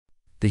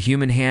The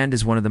human hand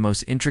is one of the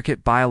most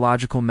intricate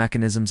biological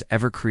mechanisms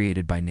ever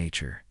created by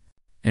nature.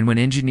 And when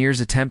engineers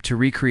attempt to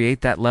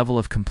recreate that level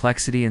of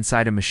complexity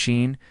inside a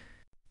machine,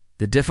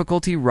 the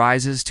difficulty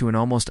rises to an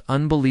almost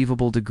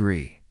unbelievable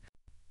degree.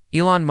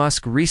 Elon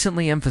Musk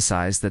recently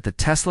emphasized that the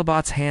Tesla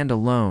bot's hand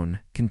alone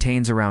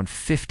contains around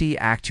 50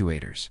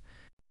 actuators,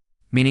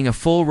 meaning a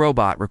full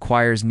robot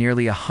requires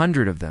nearly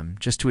 100 of them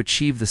just to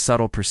achieve the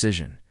subtle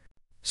precision,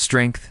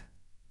 strength,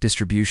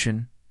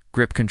 distribution,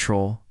 grip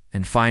control,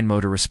 and fine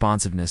motor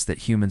responsiveness that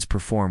humans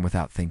perform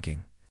without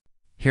thinking.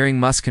 Hearing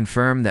Musk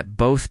confirm that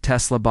both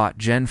Tesla Bot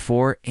Gen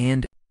 4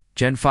 and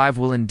Gen 5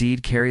 will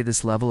indeed carry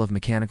this level of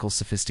mechanical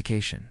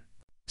sophistication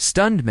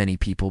stunned many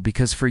people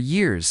because for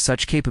years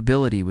such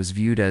capability was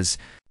viewed as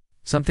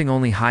something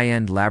only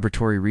high-end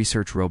laboratory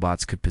research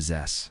robots could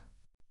possess.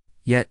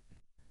 Yet,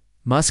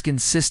 Musk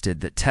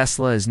insisted that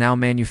Tesla is now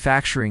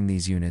manufacturing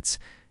these units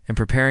and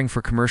preparing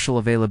for commercial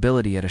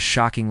availability at a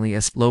shockingly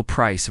low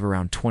price of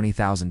around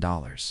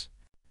 $20,000.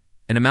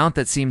 An amount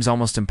that seems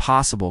almost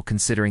impossible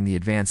considering the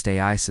advanced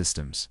AI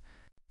systems,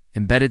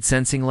 embedded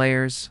sensing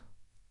layers,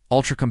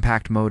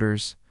 ultra-compact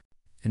motors,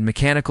 and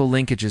mechanical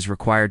linkages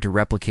required to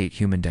replicate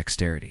human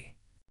dexterity.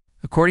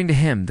 According to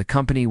him, the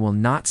company will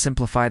not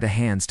simplify the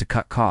hands to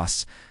cut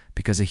costs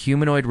because a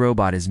humanoid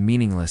robot is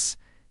meaningless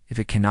if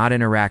it cannot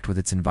interact with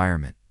its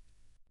environment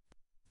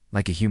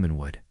like a human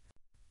would.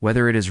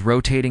 Whether it is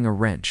rotating a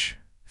wrench,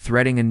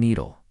 threading a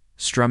needle,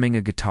 strumming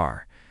a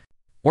guitar,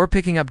 or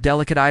picking up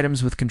delicate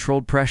items with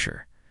controlled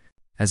pressure.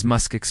 As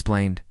Musk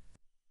explained,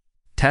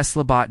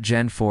 Tesla Bot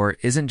Gen 4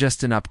 isn't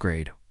just an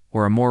upgrade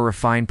or a more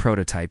refined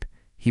prototype.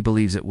 He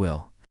believes it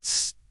will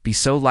be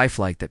so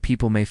lifelike that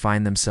people may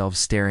find themselves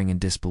staring in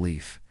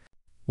disbelief,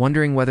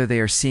 wondering whether they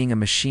are seeing a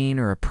machine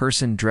or a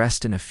person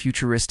dressed in a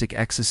futuristic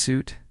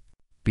exosuit,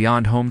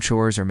 beyond home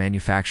chores or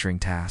manufacturing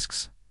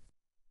tasks.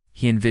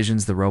 He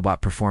envisions the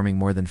robot performing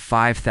more than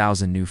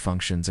 5,000 new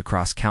functions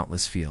across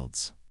countless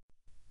fields,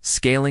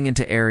 scaling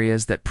into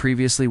areas that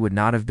previously would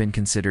not have been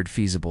considered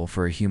feasible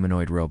for a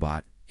humanoid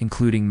robot,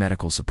 including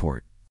medical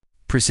support,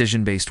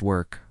 precision-based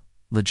work,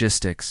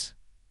 logistics,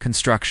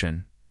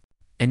 construction,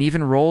 and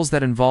even roles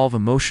that involve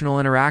emotional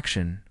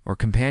interaction or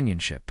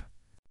companionship.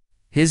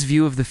 His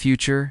view of the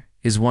future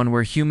is one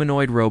where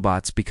humanoid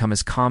robots become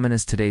as common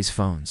as today's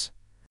phones,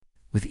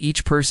 with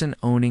each person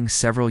owning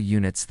several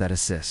units that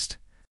assist,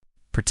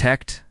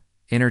 protect,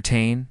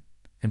 entertain,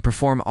 and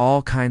perform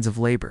all kinds of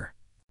labor,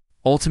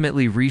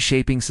 ultimately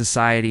reshaping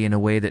society in a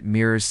way that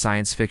mirrors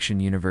science fiction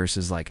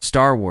universes like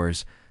Star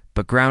Wars,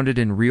 but grounded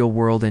in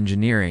real-world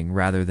engineering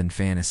rather than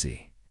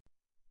fantasy.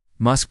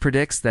 Musk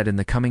predicts that in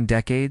the coming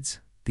decades,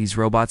 these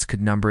robots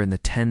could number in the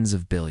tens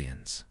of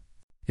billions,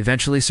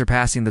 eventually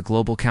surpassing the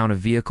global count of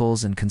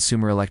vehicles and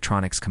consumer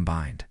electronics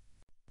combined.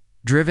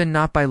 Driven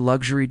not by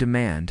luxury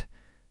demand,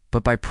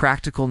 but by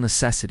practical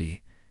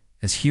necessity,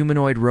 as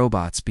humanoid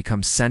robots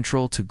become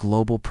central to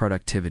global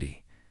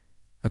productivity.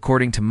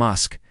 According to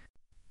Musk,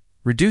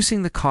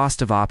 reducing the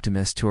cost of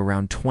Optimus to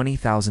around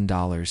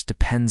 $20,000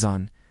 depends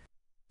on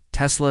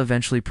Tesla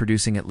eventually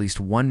producing at least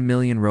 1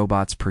 million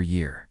robots per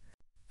year,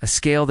 a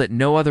scale that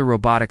no other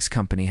robotics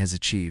company has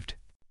achieved.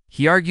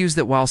 He argues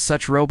that while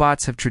such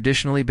robots have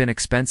traditionally been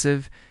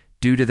expensive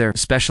due to their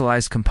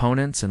specialized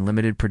components and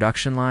limited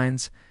production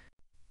lines,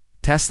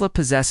 Tesla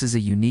possesses a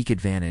unique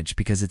advantage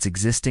because its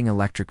existing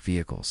electric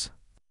vehicles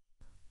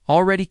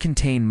already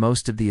contain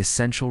most of the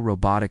essential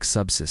robotic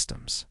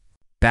subsystems: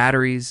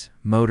 batteries,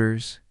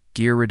 motors,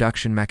 gear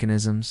reduction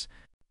mechanisms,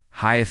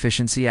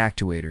 high-efficiency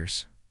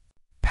actuators,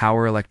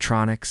 power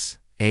electronics,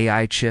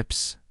 AI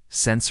chips,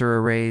 sensor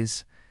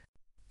arrays,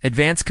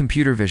 advanced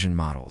computer vision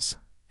models,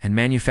 and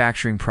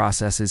manufacturing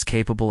processes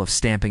capable of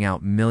stamping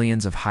out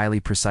millions of highly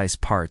precise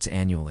parts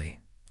annually,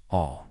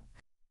 all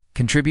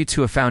contribute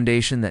to a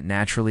foundation that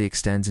naturally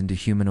extends into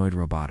humanoid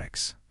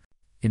robotics.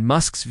 In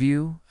Musk's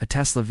view, a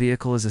Tesla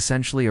vehicle is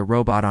essentially a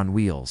robot on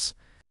wheels,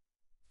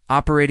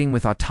 operating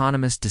with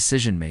autonomous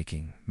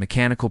decision-making,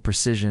 mechanical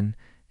precision,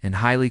 and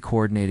highly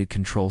coordinated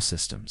control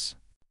systems.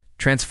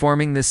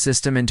 Transforming this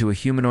system into a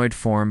humanoid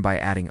form by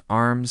adding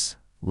arms,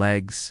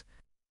 legs,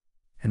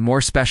 and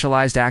more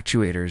specialized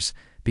actuators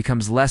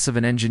becomes less of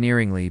an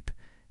engineering leap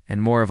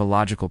and more of a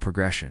logical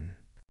progression.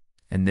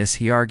 And this,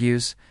 he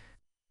argues,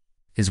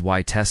 is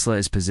why Tesla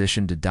is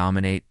positioned to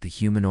dominate the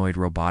humanoid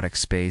robotic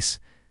space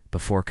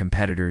before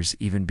competitors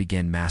even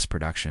begin mass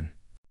production.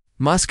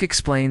 Musk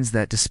explains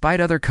that despite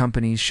other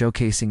companies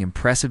showcasing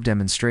impressive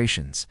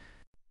demonstrations,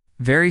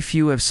 very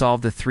few have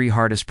solved the three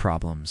hardest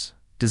problems: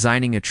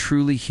 designing a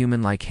truly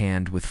human-like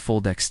hand with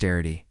full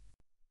dexterity,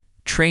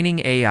 training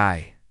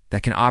AI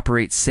that can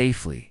operate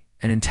safely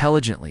and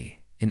intelligently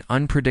in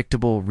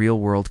unpredictable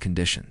real-world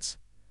conditions,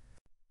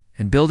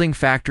 and building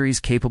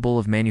factories capable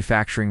of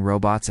manufacturing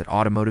robots at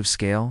automotive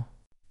scale.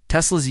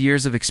 Tesla's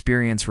years of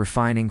experience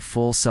refining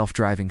full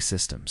self-driving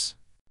systems,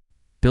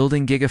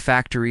 building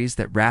gigafactories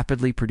that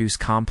rapidly produce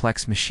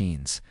complex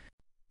machines,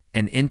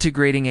 and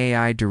integrating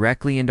AI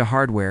directly into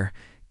hardware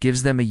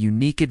gives them a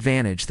unique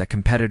advantage that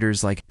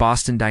competitors like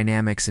Boston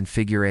Dynamics and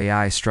Figure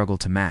AI struggle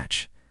to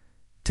match.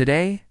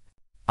 Today,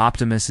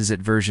 Optimus is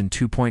at version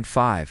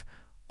 2.5,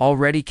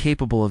 already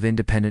capable of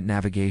independent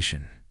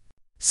navigation,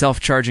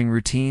 self-charging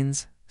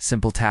routines,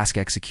 simple task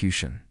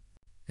execution,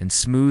 and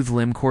smooth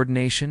limb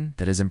coordination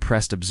that has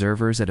impressed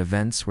observers at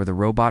events where the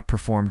robot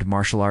performed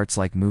martial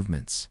arts-like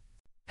movements,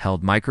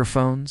 held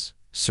microphones,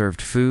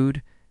 served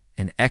food,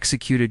 and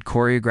executed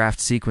choreographed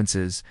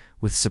sequences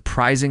with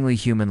surprisingly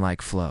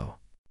human-like flow.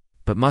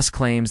 But Musk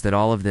claims that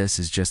all of this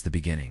is just the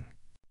beginning.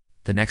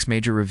 The next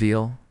major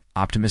reveal,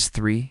 Optimus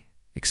 3,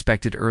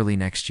 expected early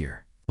next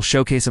year, will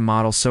showcase a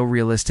model so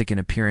realistic in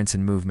appearance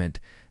and movement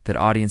that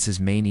audiences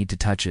may need to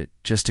touch it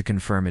just to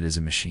confirm it is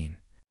a machine.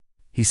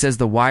 He says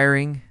the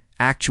wiring,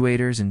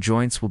 actuators, and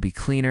joints will be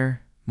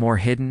cleaner, more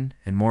hidden,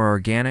 and more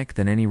organic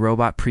than any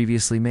robot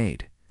previously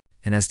made.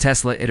 And as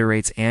Tesla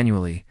iterates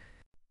annually,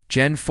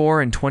 Gen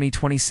 4 in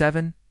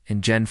 2027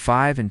 and Gen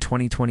 5 in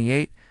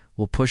 2028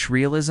 will push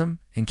realism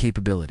and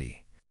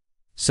capability.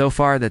 So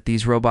far that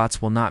these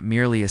robots will not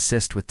merely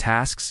assist with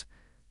tasks,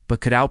 but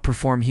could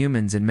outperform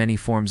humans in many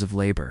forms of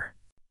labor.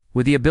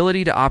 With the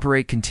ability to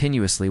operate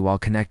continuously while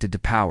connected to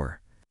power,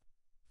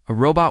 a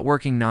robot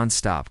working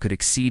non-stop could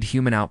exceed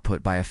human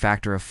output by a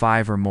factor of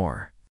 5 or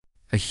more.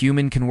 A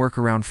human can work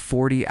around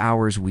 40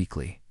 hours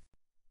weekly,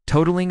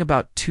 totaling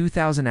about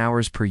 2,000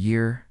 hours per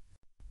year,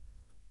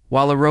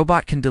 while a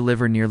robot can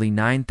deliver nearly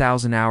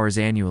 9,000 hours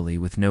annually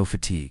with no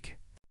fatigue,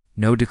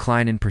 no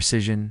decline in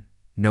precision,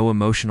 no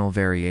emotional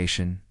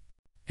variation,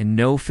 and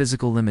no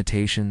physical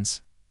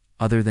limitations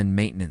other than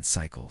maintenance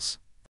cycles.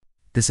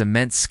 This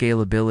immense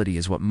scalability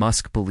is what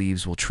Musk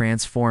believes will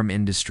transform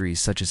industries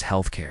such as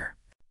healthcare,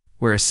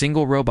 where a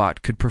single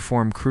robot could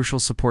perform crucial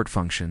support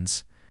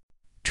functions,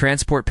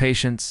 transport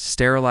patients,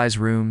 sterilize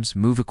rooms,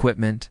 move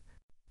equipment,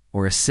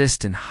 or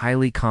assist in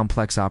highly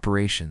complex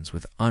operations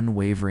with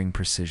unwavering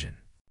precision.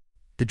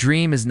 The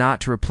dream is not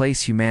to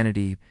replace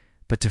humanity,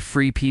 but to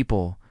free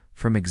people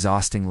from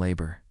exhausting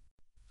labor,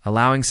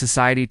 allowing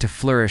society to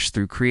flourish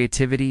through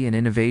creativity and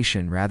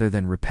innovation rather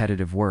than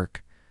repetitive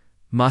work.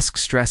 Musk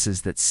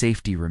stresses that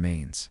safety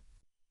remains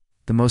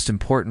the most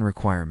important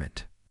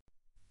requirement.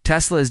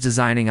 Tesla is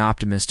designing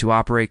Optimus to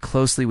operate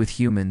closely with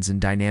humans in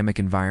dynamic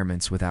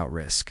environments without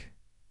risk,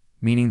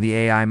 meaning the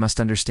AI must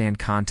understand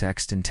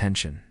context and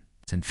tension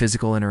and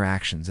physical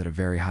interactions at a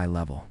very high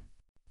level.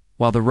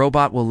 While the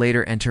robot will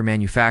later enter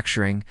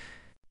manufacturing,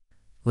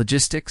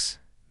 logistics,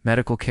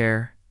 medical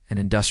care, and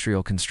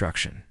industrial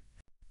construction,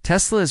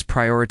 Tesla is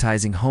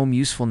prioritizing home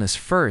usefulness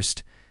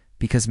first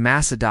because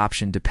mass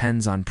adoption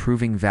depends on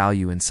proving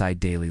value inside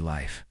daily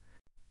life.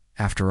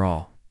 After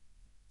all,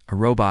 a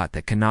robot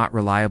that cannot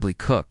reliably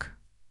cook,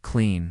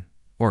 clean,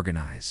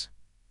 organize,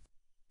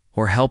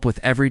 or help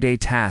with everyday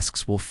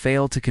tasks will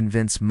fail to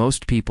convince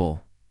most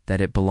people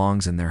that it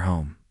belongs in their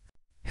home.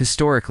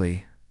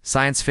 Historically,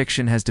 science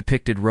fiction has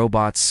depicted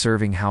robots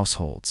serving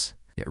households,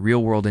 yet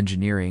real-world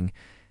engineering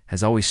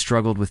has always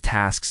struggled with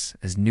tasks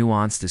as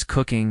nuanced as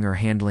cooking or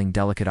handling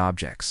delicate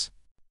objects.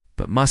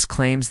 But Musk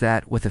claims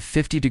that with a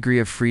 50-degree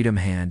of freedom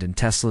hand and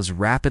Tesla's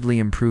rapidly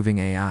improving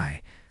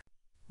AI,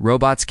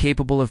 robots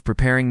capable of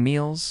preparing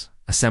meals,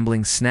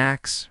 assembling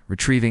snacks,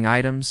 retrieving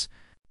items,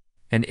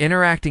 and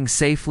interacting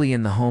safely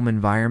in the home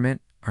environment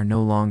are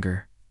no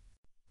longer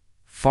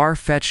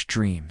far-fetched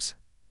dreams.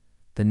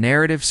 The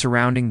narrative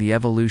surrounding the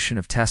evolution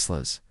of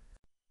Tesla's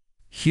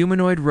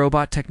humanoid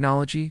robot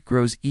technology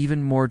grows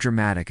even more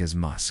dramatic as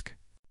Musk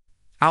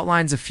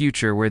outlines a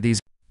future where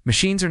these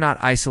machines are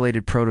not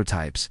isolated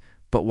prototypes,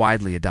 but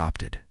widely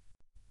adopted.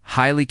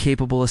 Highly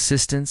capable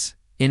assistants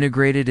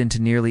integrated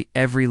into nearly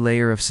every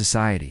layer of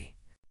society.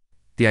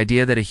 The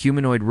idea that a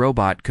humanoid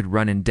robot could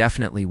run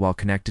indefinitely while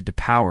connected to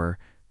power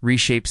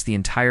reshapes the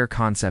entire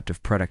concept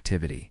of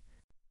productivity.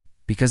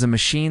 Because a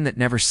machine that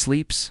never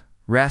sleeps,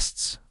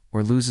 rests,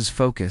 or loses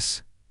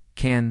focus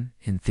can,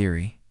 in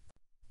theory,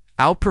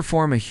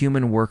 outperform a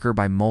human worker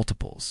by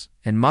multiples,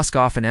 and Musk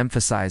often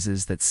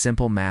emphasizes that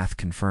simple math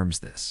confirms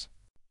this.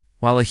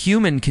 While a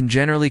human can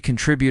generally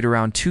contribute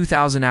around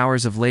 2,000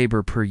 hours of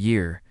labor per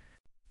year,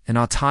 an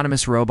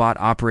autonomous robot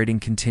operating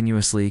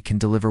continuously can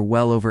deliver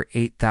well over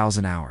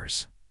 8,000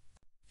 hours.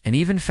 And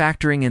even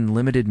factoring in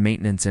limited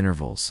maintenance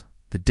intervals,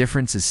 the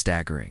difference is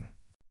staggering.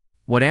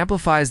 What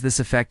amplifies this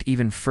effect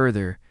even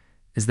further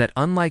is that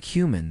unlike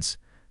humans,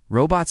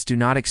 robots do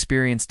not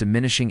experience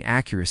diminishing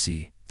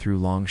accuracy through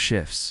long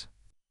shifts,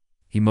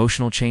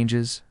 emotional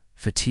changes,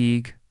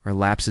 fatigue, or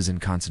lapses in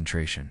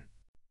concentration.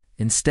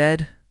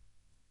 Instead,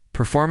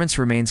 performance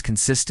remains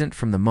consistent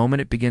from the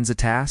moment it begins a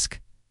task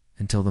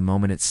until the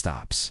moment it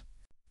stops,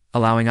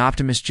 allowing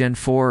Optimus Gen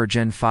 4 or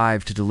Gen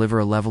 5 to deliver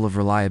a level of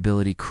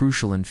reliability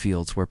crucial in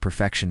fields where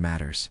perfection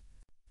matters.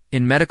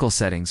 In medical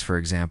settings, for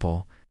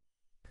example,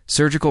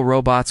 surgical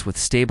robots with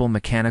stable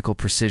mechanical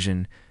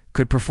precision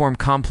could perform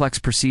complex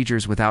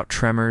procedures without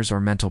tremors or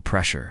mental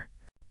pressure,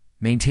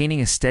 maintaining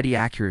a steady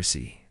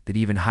accuracy that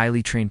even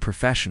highly trained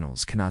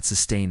professionals cannot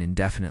sustain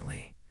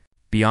indefinitely.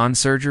 Beyond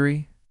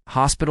surgery,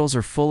 hospitals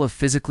are full of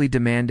physically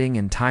demanding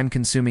and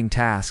time-consuming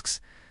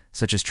tasks,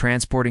 such as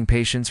transporting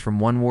patients from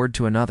one ward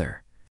to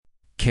another,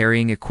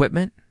 carrying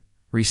equipment,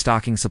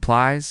 restocking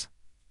supplies,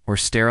 or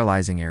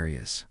sterilizing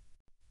areas,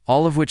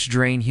 all of which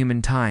drain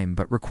human time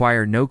but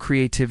require no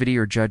creativity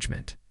or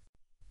judgment.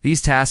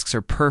 These tasks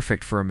are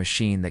perfect for a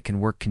machine that can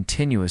work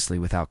continuously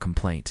without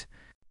complaint,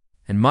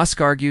 and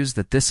Musk argues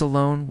that this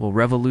alone will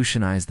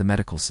revolutionize the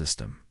medical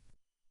system.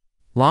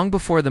 Long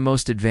before the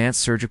most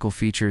advanced surgical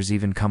features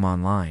even come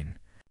online.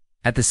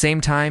 At the same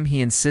time,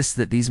 he insists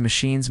that these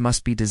machines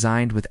must be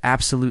designed with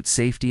absolute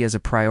safety as a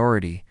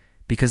priority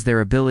because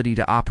their ability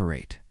to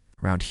operate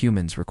around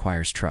humans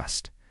requires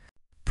trust,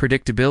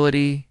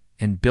 predictability,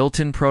 and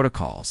built-in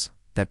protocols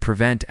that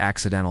prevent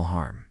accidental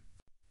harm.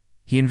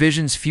 He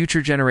envisions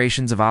future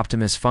generations of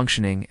Optimus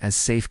functioning as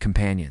safe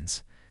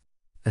companions,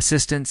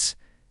 assistants,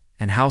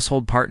 and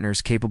household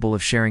partners capable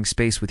of sharing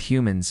space with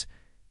humans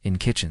in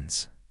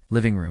kitchens,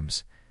 living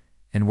rooms,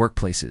 and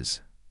workplaces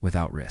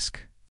without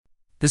risk.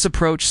 This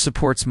approach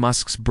supports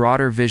Musk's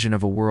broader vision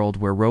of a world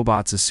where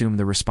robots assume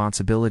the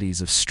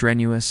responsibilities of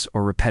strenuous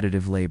or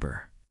repetitive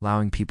labor,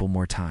 allowing people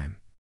more time